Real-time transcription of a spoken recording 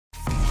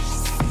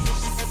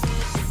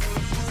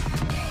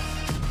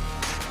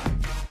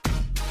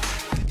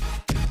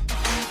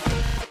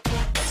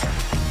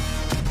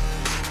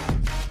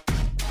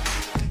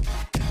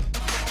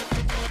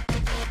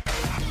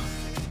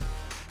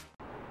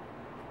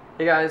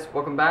Hey guys,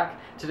 welcome back.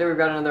 Today we've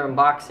got another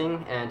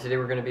unboxing, and today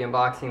we're going to be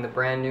unboxing the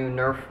brand new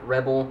Nerf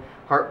Rebelle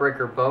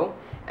Heartbreaker bow.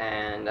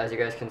 And as you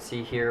guys can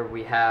see here,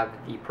 we have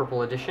the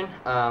purple edition.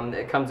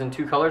 It comes in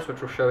two colors,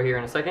 which we'll show here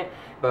in a second.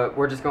 But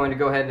we're just going to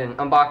go ahead and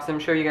unbox them,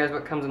 show you guys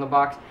what comes in the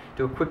box,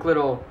 do a quick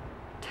little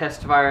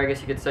test fire, I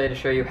guess you could say, to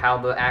show you how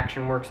the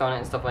action works on it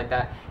and stuff like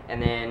that, and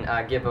then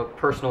give a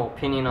personal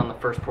opinion on the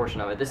first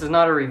portion of it. This is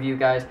not a review,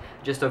 guys,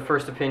 just a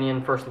first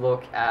opinion, first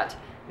look at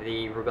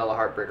the Rebelle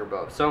Heartbreaker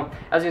bow. So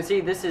as you can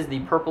see, this is the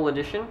purple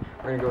edition.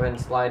 We're gonna go ahead and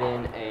slide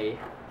in a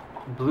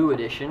blue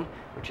edition,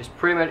 which is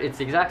pretty much, it's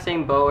the exact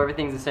same bow,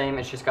 everything's the same,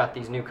 it's just got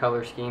these new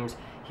color schemes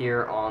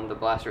here on the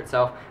blaster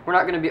itself. We're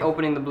not going to be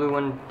opening the blue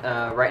one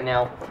right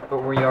now, but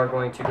we are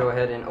going to go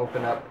ahead and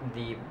open up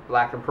the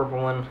black and purple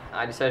one.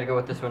 I decided to go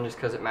with this one just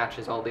because it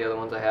matches all the other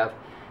ones I have,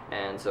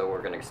 and so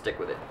we're going to stick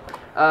with it.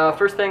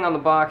 First thing on the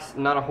box,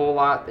 not a whole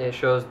lot. It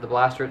shows the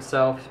blaster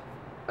itself.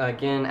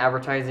 Again,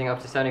 advertising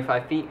up to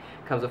 75 feet.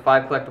 Comes with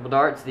 5 collectible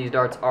darts. These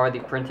darts are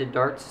the printed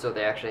darts, so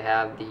they actually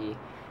have the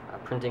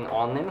printing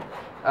on them.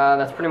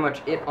 That's pretty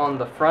much it on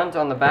the front.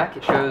 On the back,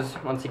 it shows,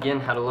 once again,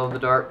 how to load the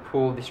dart,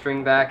 pull the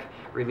string back,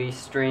 release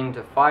string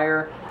to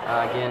fire.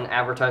 Again,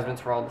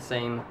 advertisements for all the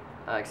same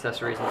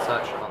accessories and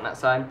such on that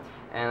side.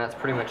 And that's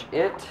pretty much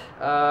it.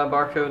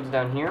 Barcodes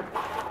down here,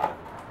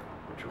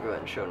 which we'll go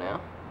ahead and show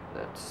now.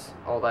 That's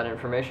all that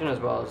information, as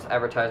well as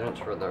advertisements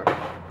for the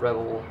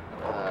Rebelle,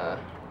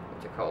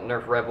 what's it called,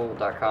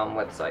 nerfrebelle.com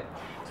website.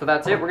 So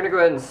that's it. We're going to go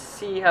ahead and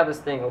see how this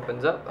thing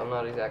opens up. I'm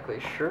not exactly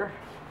sure.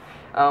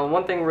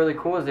 One thing really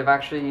cool is they've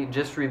actually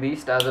just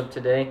released, as of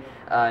today,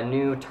 a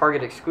new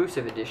Target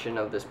exclusive edition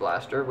of this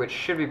blaster, which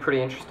should be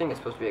pretty interesting. It's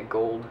supposed to be a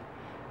gold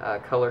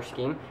color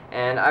scheme,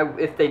 and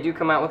if they do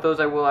come out with those,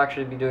 I will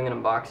actually be doing an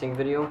unboxing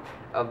video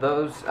of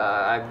those.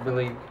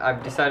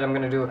 I've decided I'm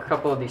going to do a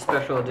couple of these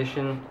special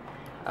edition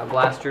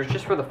blasters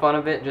just for the fun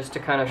of it, just to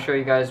kind of show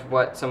you guys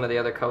what some of the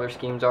other color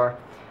schemes are.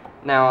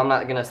 Now, I'm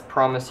not going to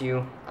promise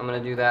you I'm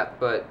going to do that,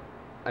 but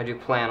I do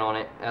plan on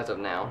it as of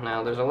now.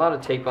 Now, there's a lot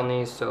of tape on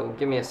these, so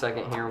give me a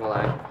second here while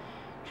I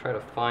try to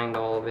find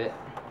all of it.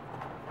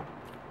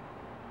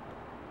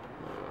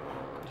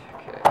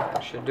 Okay,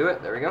 that should do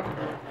it. There we go.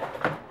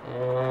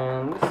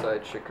 And this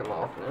side should come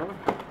off now.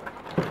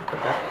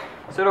 Okay.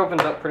 So it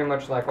opens up pretty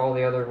much like all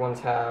the other ones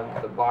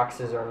have. The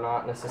boxes are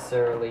not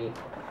necessarily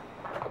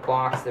a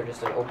box, they're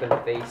just an open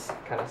face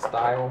kind of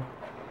style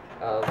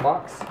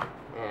box.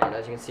 And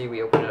as you can see,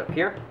 we open it up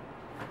here.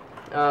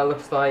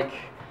 Looks like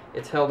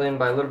it's held in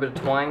by a little bit of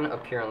twine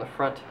up here on the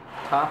front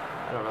top.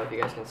 I don't know if you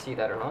guys can see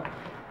that or not.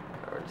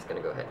 We're just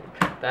going to go ahead and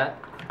cut that.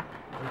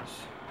 Oops.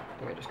 I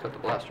think I just cut the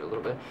blaster a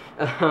little bit.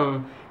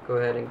 Go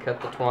ahead and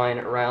cut the twine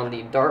around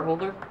the dart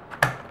holder,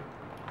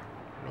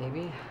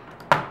 maybe,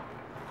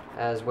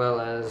 as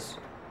well as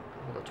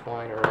the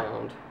twine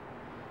around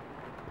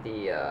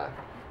the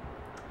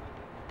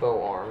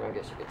bow arm, I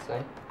guess you could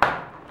say.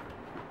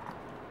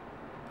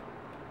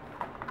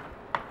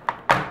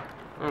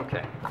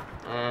 Okay,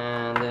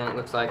 and then it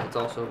looks like it's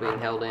also being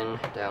held in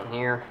down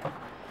here.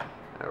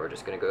 We're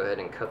just going to go ahead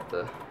and cut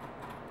the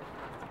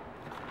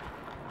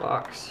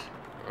box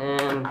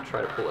and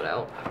try to pull it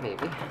out,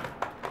 maybe.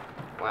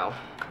 Wow,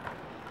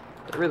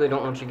 I really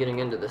don't want you getting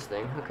into this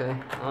thing. Okay,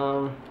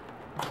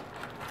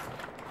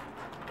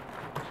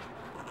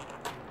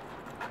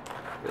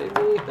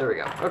 maybe, there we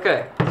go.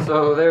 Okay,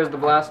 so there's the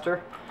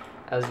blaster.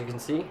 As you can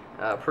see,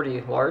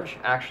 pretty large,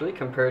 actually,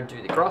 compared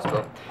to the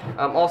crossbow.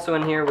 Also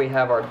in here we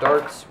have our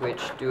darts,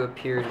 which do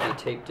appear to be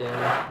taped in.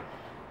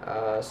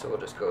 So we'll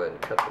just go ahead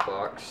and cut the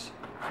box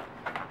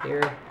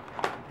here.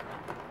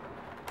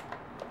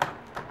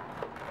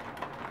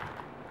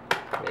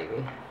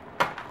 Maybe.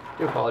 I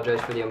do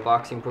apologize for the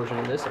unboxing portion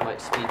of this. I might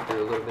speed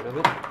through a little bit of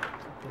it.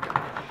 Okay.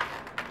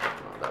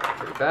 Well, that was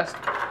pretty fast.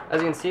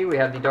 As you can see, we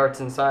have the darts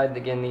inside.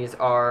 Again, these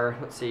are,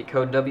 let's see,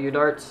 code W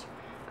darts.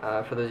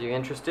 For those of you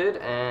interested,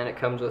 and it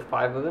comes with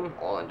 5 of them,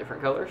 all in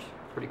different colors.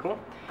 Pretty cool.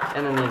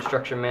 And then the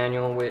instruction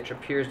manual, which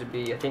appears to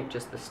be, I think,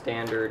 just the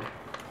standard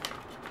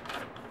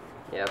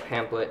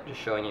pamphlet,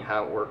 just showing you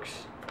how it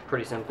works.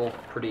 Pretty simple,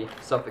 pretty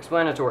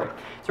self-explanatory. So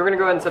we're going to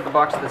go ahead and set the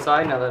box to the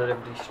side now that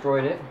I've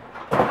destroyed it,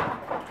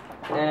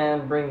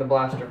 and bring the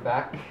blaster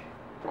back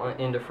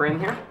into frame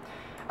here.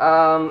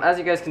 As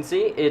you guys can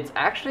see, it's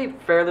actually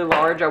fairly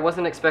large. I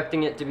wasn't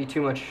expecting it to be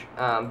too much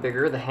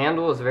bigger. The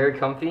handle is very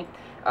comfy.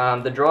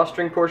 The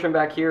drawstring portion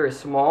back here is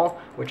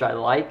small, which I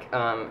like.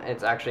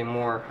 It's actually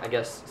more, I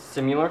guess,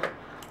 similar.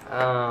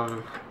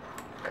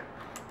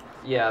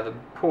 Yeah, the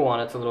pull on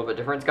it's a little bit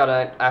different. It's got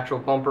an actual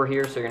bumper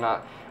here, so you're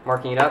not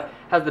marking it up.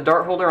 Has the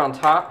dart holder on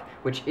top,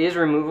 which is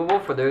removable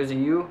for those of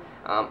you.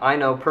 I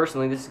know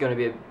personally this is going to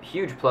be a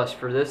huge plus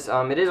for this.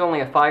 It is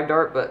only a 5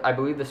 dart, but I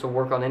believe this will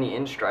work on any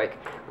in-strike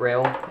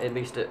rail, at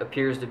least it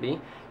appears to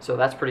be. So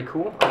that's pretty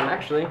cool.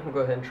 Actually, we'll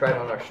go ahead and try it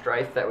on our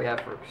strife that we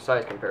have for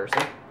size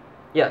comparison.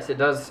 Yes, it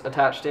does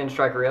attach to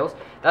in-strike rails.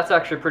 That's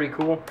actually pretty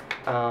cool.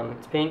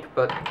 It's pink,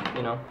 but,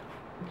 you know,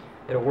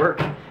 it'll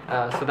work.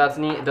 So that's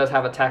neat. It does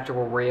have a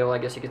tactical rail, I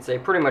guess you could say.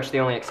 Pretty much the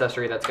only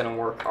accessory that's going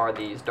to work are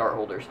these dart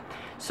holders.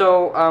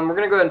 So we're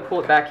going to go ahead and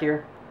pull it back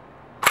here.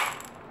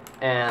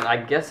 and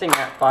I'm guessing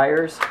that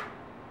fires.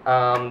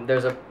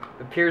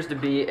 Appears to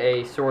be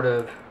a sort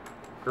of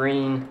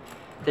green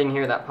thing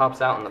here that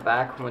pops out in the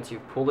back once you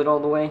pull it all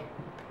the way,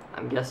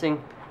 I'm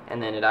guessing,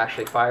 and then it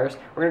actually fires.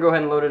 We're going to go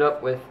ahead and load it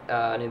up with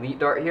an Elite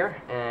Dart here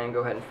and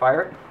go ahead and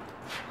fire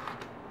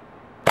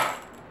it.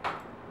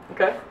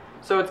 Okay,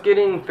 so it's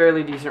getting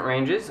fairly decent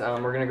ranges.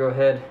 We're going to go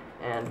ahead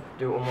and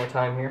do it one more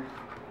time here.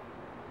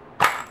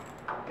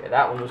 Okay,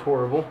 that one was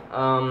horrible.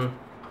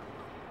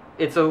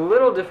 It's a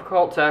little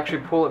difficult to actually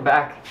pull it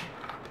back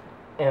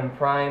and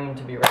prime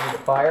to be ready to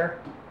fire.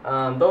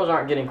 Those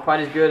aren't getting quite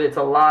as good. It's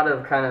a lot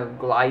of kind of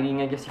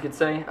gliding, I guess you could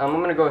say. I'm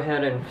going to go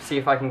ahead and see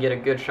if I can get a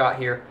good shot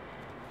here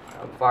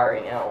of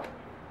firing out.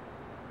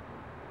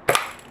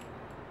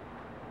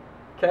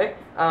 Okay,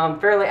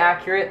 fairly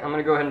accurate. I'm going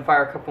to go ahead and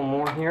fire a couple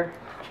more here.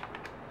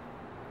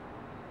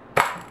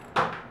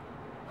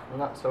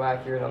 Not so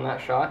accurate on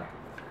that shot.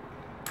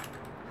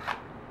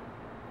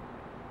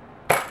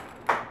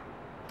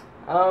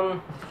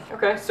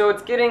 Okay, so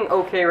it's getting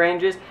okay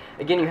ranges.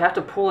 Again, you have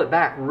to pull it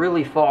back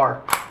really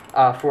far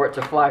for it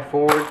to fly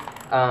forward.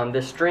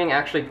 This string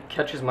actually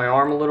catches my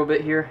arm a little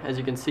bit here, as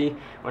you can see,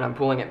 when I'm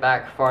pulling it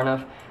back far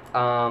enough.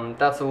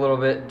 That's a little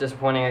bit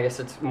disappointing. I guess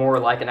it's more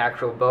like an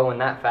actual bow in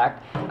that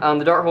fact.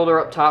 The dart holder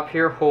up top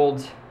here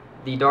holds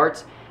the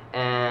darts,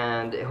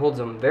 and it holds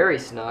them very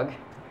snug.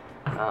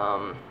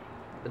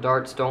 The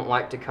darts don't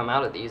like to come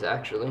out of these,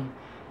 actually.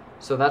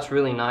 So that's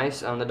really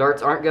nice. The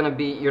darts aren't going to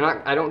be,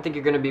 I don't think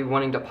you're going to be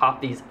wanting to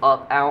pop these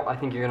up out. I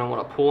think you're going to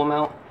want to pull them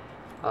out,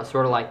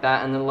 sort of like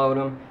that, and then load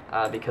them,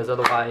 because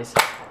otherwise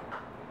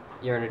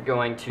you're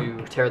going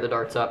to tear the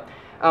darts up.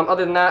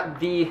 Other than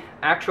that, the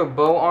actual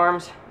bow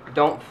arms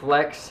don't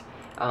flex.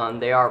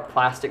 They are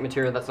plastic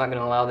material. That's not going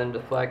to allow them to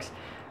flex.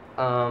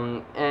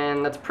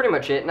 And that's pretty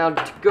much it. Now,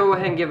 to go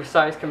ahead and give a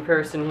size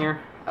comparison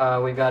here,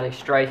 we've got a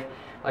strife.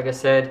 Like I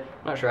said,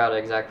 I'm not sure how to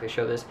exactly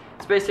show this.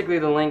 It's basically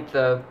the length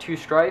of 2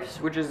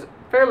 strifes, which is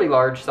fairly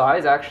large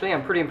size, actually.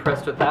 I'm pretty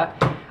impressed with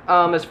that.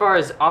 As far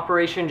as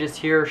operation, just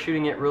here,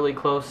 shooting it really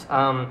close,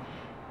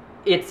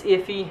 it's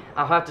iffy.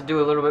 I'll have to do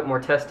a little bit more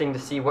testing to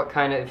see what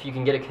kind of, if you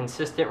can get a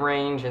consistent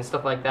range and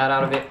stuff like that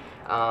out of it.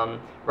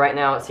 Right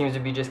now, it seems to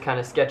be just kind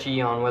of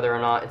sketchy on whether or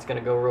not it's going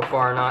to go real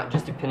far or not,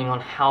 just depending on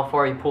how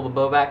far you pull the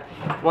bow back.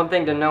 One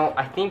thing to note,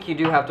 I think you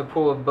do have to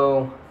pull a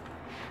bow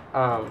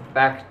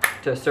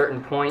back to a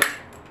certain point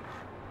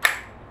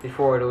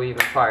before it'll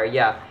even fire.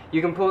 Yeah, you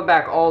can pull it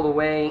back all the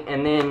way,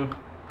 and then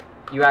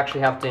you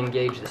actually have to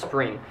engage the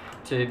spring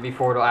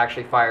before it'll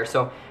actually fire.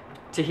 So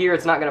to here,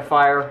 it's not going to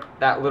fire.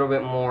 That little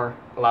bit more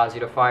allows you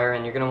to fire,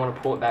 and you're going to want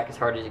to pull it back as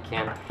hard as you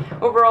can.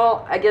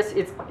 Overall, I guess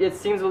it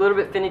seems a little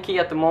bit finicky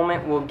at the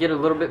moment. We'll get a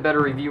little bit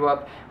better review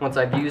up once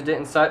I've used it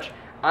and such.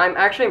 I'm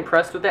actually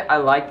impressed with it. I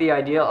like the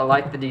idea. I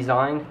like the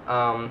design.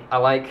 I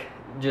like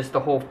just the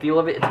whole feel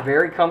of it. It's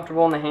very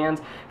comfortable in the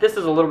hands. This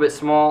is a little bit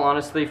small,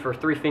 honestly, for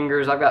 3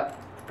 fingers. I've got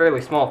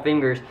fairly small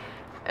fingers,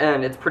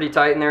 and it's pretty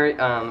tight in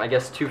there. I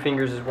guess 2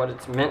 fingers is what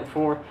it's meant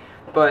for.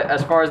 But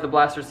as far as the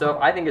blaster itself,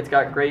 I think it's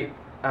got great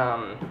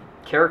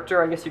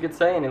character, I guess you could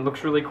say, and it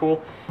looks really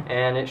cool,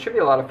 and it should be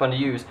a lot of fun to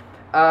use.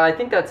 I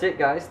think that's it,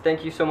 guys.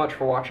 Thank you so much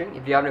for watching.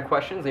 If you have any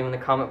questions, leave them in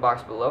the comment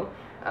box below,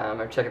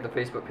 or check out the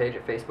Facebook page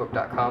at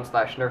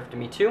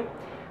facebook.com/nerftome2.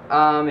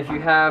 If you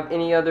have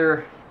any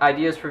other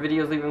ideas for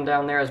videos, leave them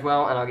down there as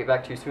well, and I'll get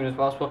back to you as soon as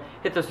possible.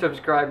 Hit the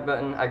subscribe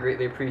button. I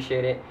greatly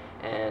appreciate it,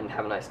 and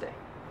have a nice day.